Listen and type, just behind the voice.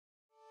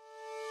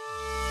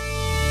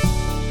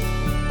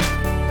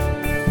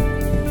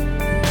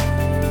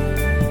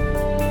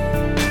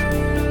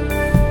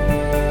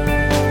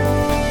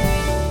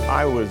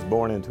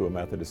born into a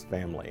Methodist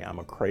family. I'm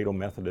a cradle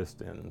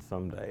Methodist, and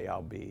someday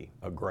I'll be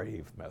a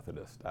grave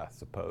Methodist, I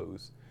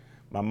suppose.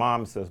 My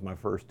mom says my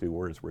first two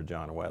words were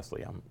John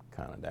Wesley. I'm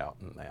kind of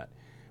doubting that.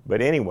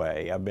 But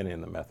anyway, I've been in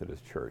the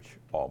Methodist Church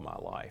all my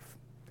life.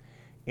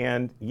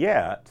 And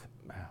yet,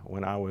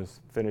 when I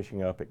was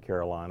finishing up at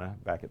Carolina,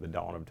 back at the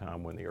dawn of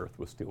time when the earth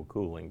was still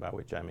cooling, by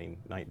which I mean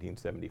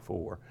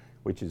 1974,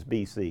 which is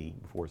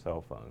BC, before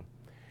cell phone,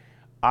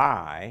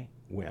 I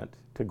went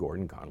to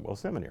Gordon Conwell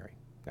Seminary.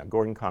 Now,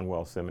 Gordon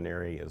Conwell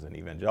Seminary is an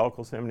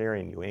evangelical seminary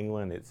in New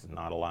England. It's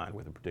not aligned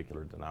with a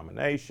particular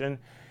denomination.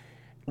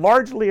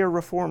 Largely a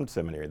Reformed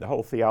seminary. The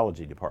whole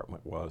theology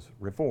department was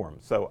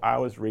Reformed. So I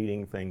was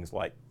reading things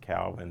like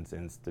Calvin's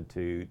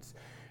Institutes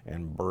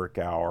and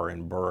Berkouwer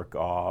and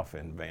Berkhoff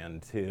and Van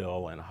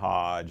Til and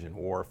Hodge and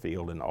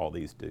Warfield and all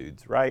these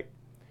dudes, right?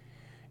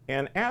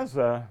 And as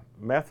a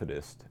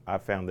Methodist, I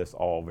found this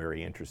all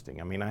very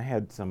interesting. I mean, I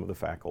had some of the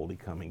faculty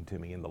coming to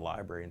me in the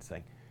library and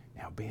saying,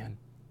 "Now, Ben,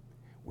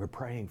 we're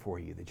praying for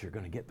you that you're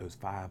going to get those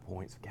 5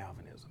 points of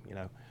Calvinism," you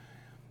know.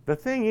 The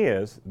thing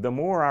is, the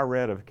more I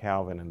read of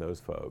Calvin and those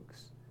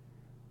folks,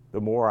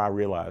 the more I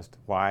realized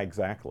why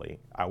exactly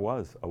I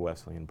was a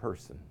Wesleyan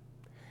person.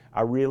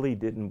 I really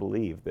didn't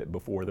believe that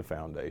before the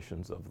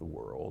foundations of the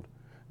world,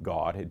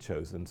 God had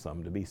chosen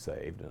some to be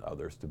saved and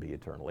others to be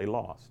eternally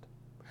lost.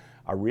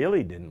 I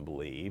really didn't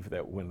believe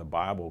that when the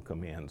Bible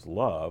commands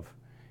love,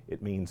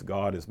 it means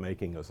God is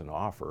making us an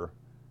offer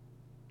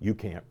you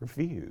can't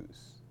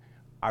refuse.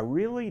 I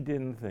really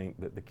didn't think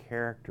that the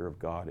character of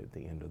God at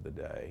the end of the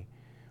day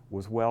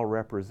was well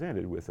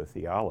represented with a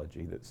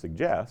theology that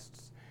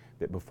suggests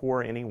that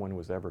before anyone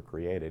was ever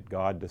created,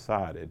 God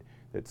decided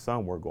that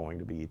some were going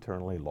to be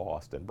eternally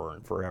lost and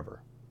burned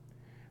forever.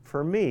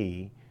 For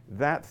me,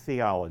 that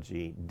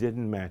theology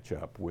didn't match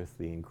up with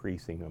the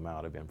increasing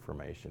amount of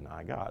information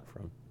I got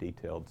from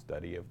detailed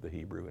study of the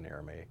Hebrew and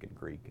Aramaic and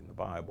Greek in the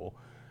Bible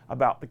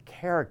about the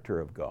character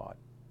of God.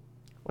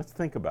 Let's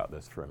think about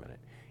this for a minute.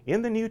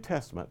 In the New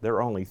Testament, there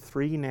are only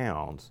 3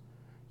 nouns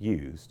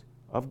used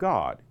of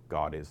God.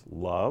 God is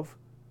love,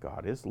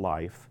 God is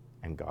life,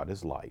 and God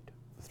is light,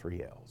 the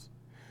 3 L's.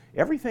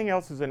 Everything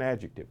else is an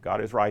adjective.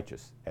 God is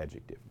righteous,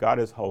 adjective. God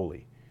is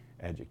holy,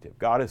 adjective.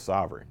 God is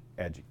sovereign,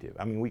 adjective.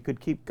 I mean, we could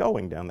keep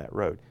going down that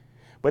road.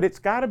 But it's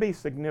got to be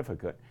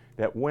significant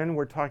that when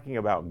we're talking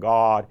about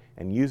God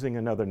and using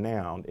another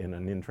noun in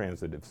an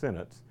intransitive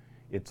sentence,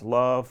 it's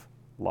love,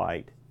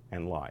 light,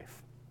 and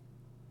life.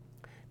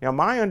 Now,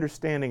 my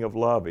understanding of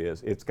love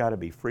is it's got to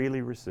be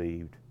freely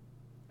received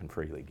and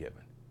freely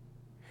given.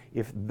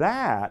 If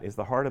that is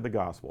the heart of the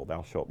gospel,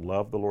 thou shalt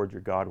love the Lord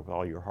your God with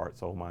all your heart,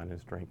 soul, mind, and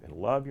strength, and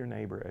love your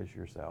neighbor as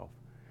yourself,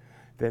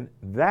 then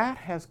that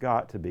has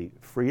got to be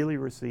freely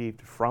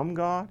received from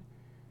God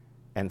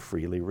and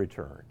freely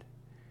returned.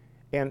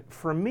 And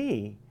for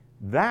me,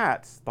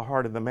 that's the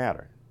heart of the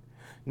matter.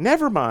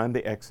 Never mind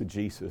the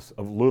exegesis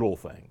of little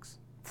things.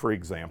 For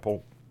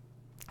example,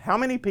 how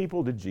many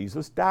people did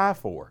Jesus die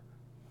for?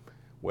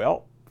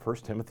 Well, 1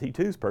 Timothy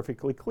 2 is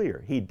perfectly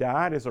clear. He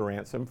died as a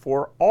ransom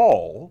for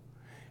all,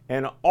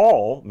 and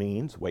all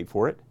means, wait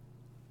for it,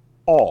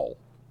 all.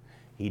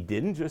 He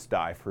didn't just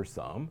die for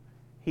some,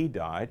 he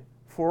died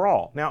for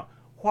all. Now,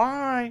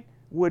 why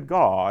would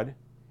God,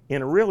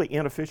 in a really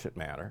inefficient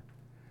manner,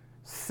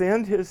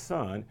 send his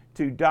son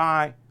to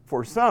die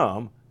for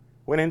some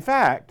when in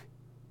fact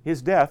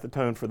his death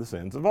atoned for the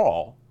sins of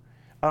all?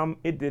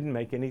 It didn't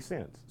make any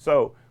sense.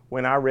 So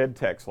when I read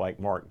texts like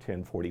Mark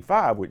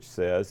 10:45, which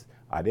says,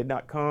 "I did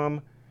not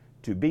come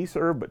to be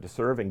served, but to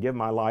serve and give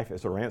my life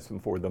as a ransom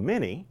for the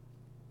many,"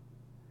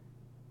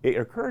 it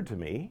occurred to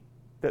me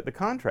that the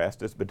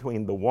contrast is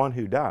between the one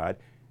who died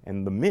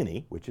and the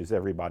many, which is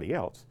everybody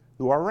else,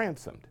 who are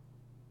ransomed.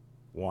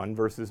 One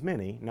versus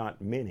many,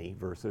 not many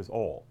versus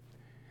all.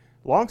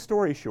 Long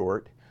story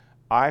short,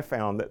 I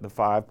found that the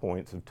 5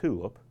 points of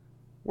TULIP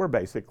were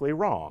basically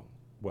wrong.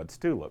 What's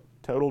TULIP?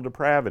 Total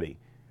depravity.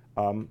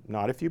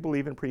 Not if you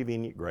believe in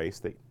prevenient grace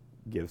that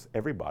gives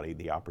everybody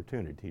the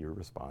opportunity to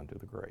respond to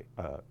the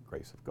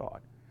grace of God.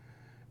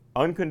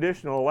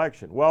 Unconditional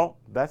election. Well,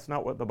 that's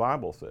not what the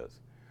Bible says.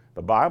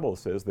 The Bible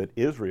says that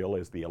Israel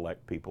is the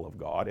elect people of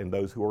God, and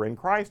those who are in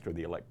Christ are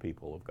the elect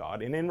people of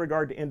God. And in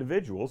regard to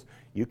individuals,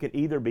 you can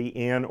either be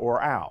in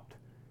or out,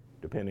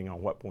 depending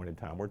on what point in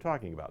time we're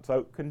talking about.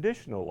 So,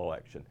 conditional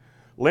election.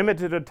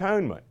 Limited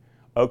atonement.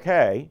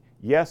 Okay,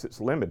 yes,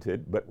 it's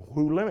limited, but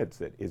who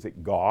limits it? Is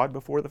it God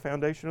before the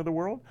foundation of the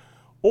world?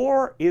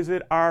 Or is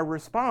it our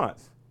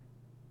response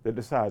that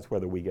decides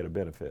whether we get a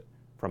benefit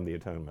from the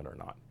atonement or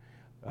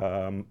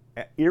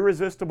not?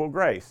 Irresistible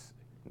grace.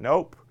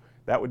 Nope.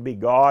 That would be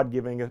God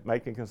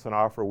making us an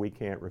offer we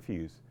can't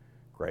refuse.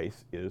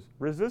 Grace is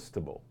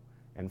resistible.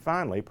 And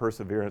finally,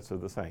 perseverance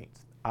of the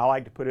saints. I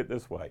like to put it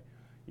this way.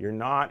 You're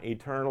not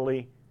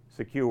eternally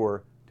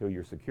secure till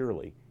you're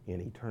securely in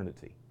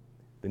eternity.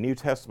 The New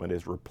Testament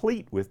is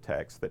replete with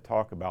texts that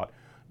talk about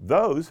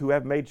those who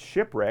have made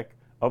shipwreck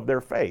of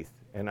their faith.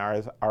 And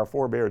as our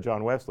forebear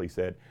John Wesley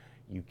said,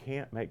 you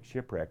can't make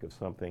shipwreck of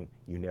something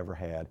you never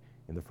had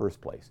in the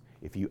first place.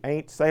 If you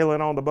ain't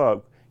sailing on the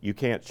boat, you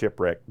can't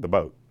shipwreck the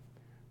boat.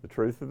 The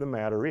truth of the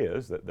matter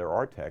is that there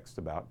are texts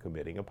about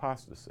committing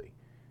apostasy.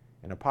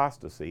 And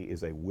apostasy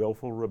is a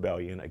willful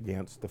rebellion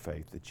against the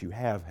faith that you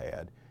have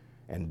had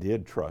and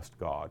did trust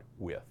God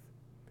with.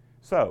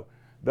 So,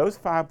 those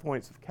 5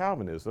 points of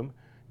Calvinism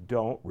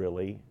don't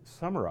really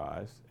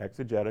summarize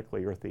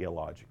exegetically or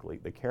theologically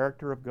the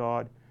character of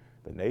God,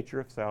 the nature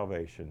of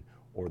salvation,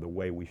 or the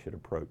way we should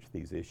approach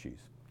these issues.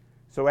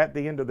 So at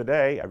the end of the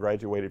day, I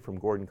graduated from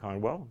Gordon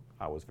Conwell.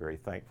 I was very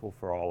thankful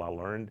for all I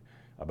learned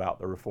about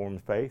the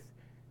Reformed faith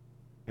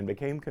and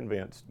became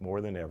convinced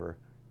more than ever,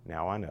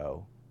 now I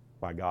know,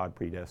 why God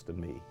predestined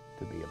me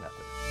to be a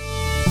Methodist.